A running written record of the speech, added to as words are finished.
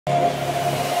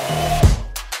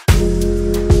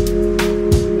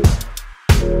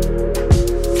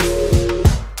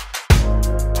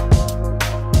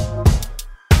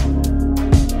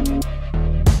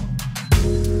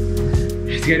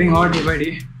getting hot day by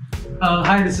day.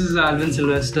 Hi, this is Alvin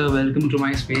Silvester. Welcome to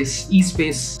my space,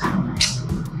 eSpace.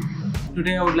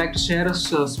 Today I would like to share a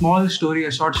small story,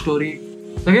 a short story.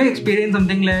 Have you experienced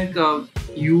something like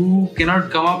you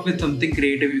cannot come up with something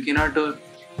creative, you cannot,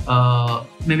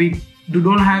 maybe you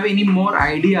don't have any more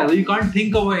ideas, or you can't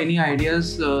think of any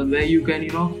ideas where you can,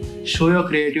 show your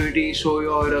creativity, show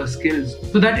your skills.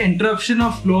 So that interruption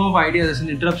of flow of ideas, an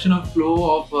interruption of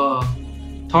flow of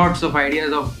thoughts, of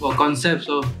ideas, of concepts,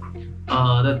 of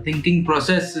the thinking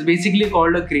process is basically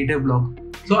called a creative block.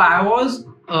 So I was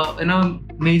in a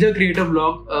major creative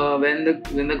block when the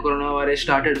coronavirus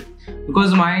started,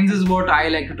 because mine is what I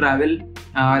like to travel.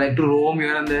 I like to roam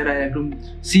here and there. I like to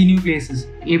see new places.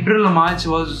 April or March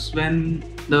was when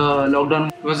the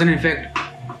lockdown was in effect.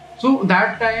 So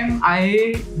that time,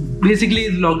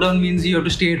 basically lockdown means you have to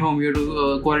stay at home. You have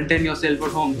to quarantine yourself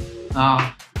at home.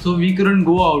 So we couldn't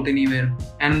go out anywhere,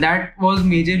 and that was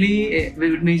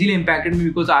majorly impacted me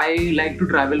because I like to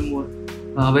travel more,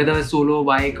 whether solo,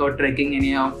 bike, or trekking,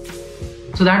 anyhow.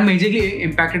 So that majorly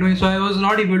impacted me. So I was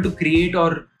not able to create,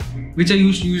 or which I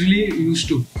usually used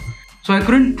to. So I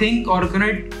couldn't think or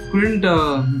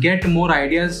couldn't get more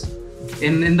ideas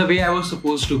in the way I was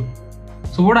supposed to.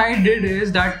 So what I did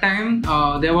is, that time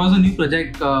there was a new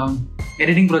project,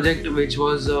 editing project, which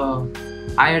was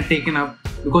I had taken up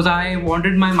because I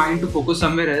wanted my mind to focus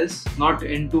somewhere else, not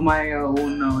into my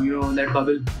own that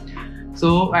bubble.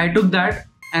 So I took that,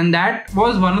 and that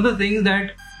was one of the things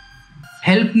that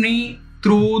helped me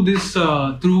through this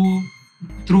through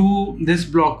this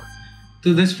block,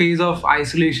 to this phase of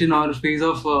isolation or phase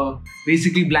of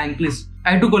basically blankness.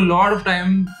 I took a lot of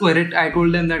time to edit. I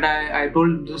told them that I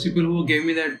told those people who gave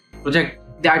me that project,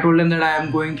 I told them that I am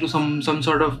going through some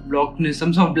sort of blockness,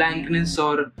 some sort of blankness,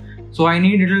 or so I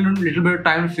need a little bit of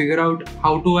time to figure out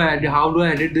how do I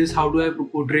edit this, how do I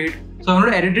portray it. So I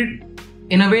want to edit it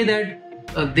in a way that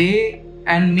they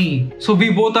and me, so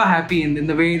we both are happy in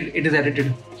the way it is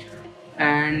edited.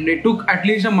 And it took at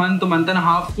least a month and a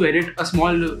half to edit a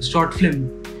small short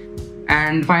film.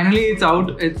 And finally it's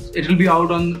out. It will be out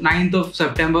on 9th of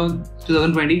September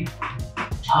 2020.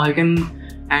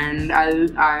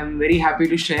 I'm very happy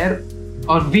to share,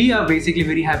 or we are basically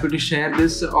very happy to share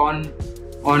this on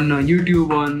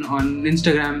YouTube, on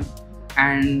Instagram,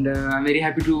 and I'm very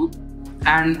happy to,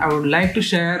 and I would like to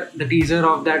share the teaser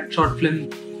of that short film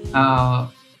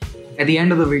at the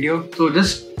end of the video. So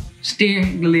just stay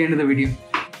till the end of the video.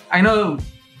 I know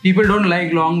people don't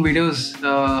like long videos.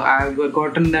 I've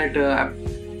gotten that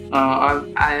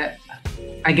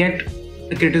I get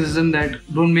the criticism that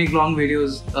don't make long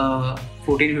videos,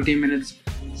 14-15 minutes.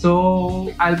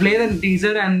 So I'll play the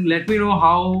teaser and let me know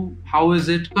how is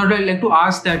it. So I'd like to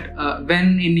ask that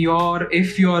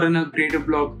if you're in a creative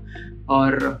block,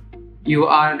 or you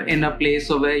are in a place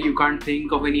where you can't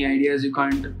think of any ideas, you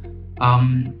can't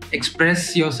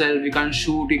express yourself, you can't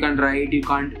shoot, you can't write, you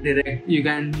can't direct, you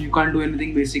can't do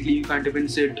anything basically, you can't even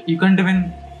sit, you can't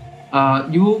even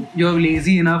you're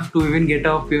lazy enough to even get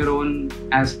off your own.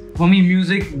 As for me,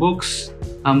 music, books,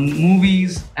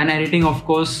 movies, and editing, of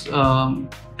course,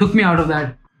 took me out of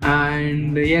that.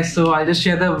 And yes, so I'll just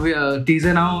share the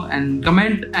teaser now, and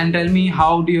comment and tell me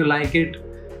how do you like it.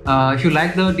 If you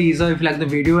like the teaser, if you like the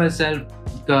video itself,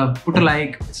 put a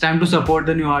like. It's time to support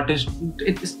the new artist.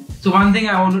 So one thing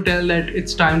I want to tell, that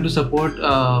it's time to support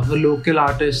the local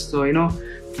artists. So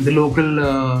the local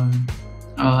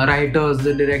writers,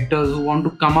 the directors who want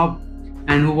to come up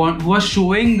and who are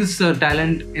showing this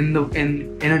talent in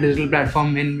a digital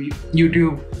platform, in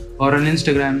YouTube or on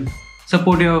Instagram.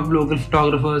 Support your local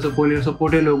photographer,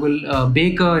 support your local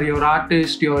baker, your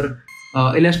artist, your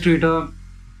illustrator,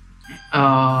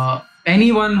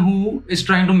 anyone who is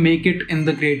trying to make it in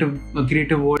the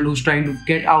creative world, who's trying to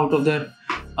get out of their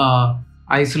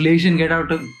isolation,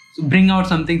 bring out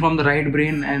something from the right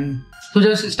brain. And so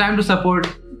it's time to support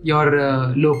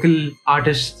your local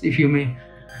artists, if you may.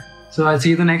 So I'll see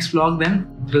you in the next vlog then.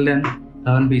 Till then,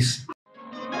 love and peace.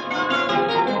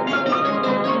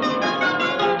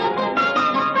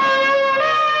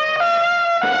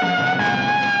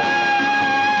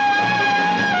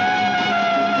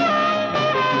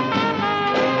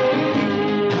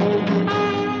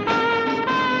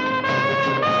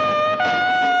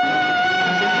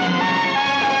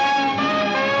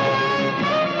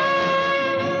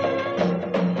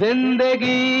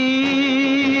 जिंदगी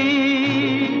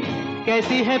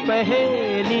कैसी है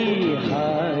पहेली,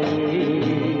 हाय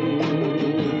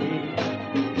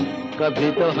कभी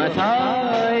तो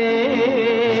हंसाए।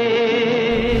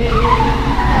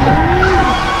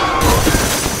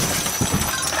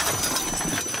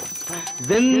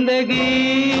 जिंदगी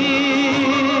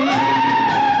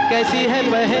कैसी है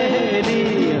पहेली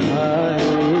हाय,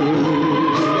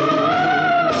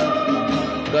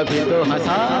 कभी तो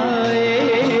हंसाए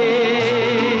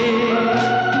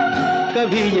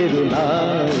कभी ये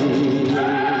रुलाए।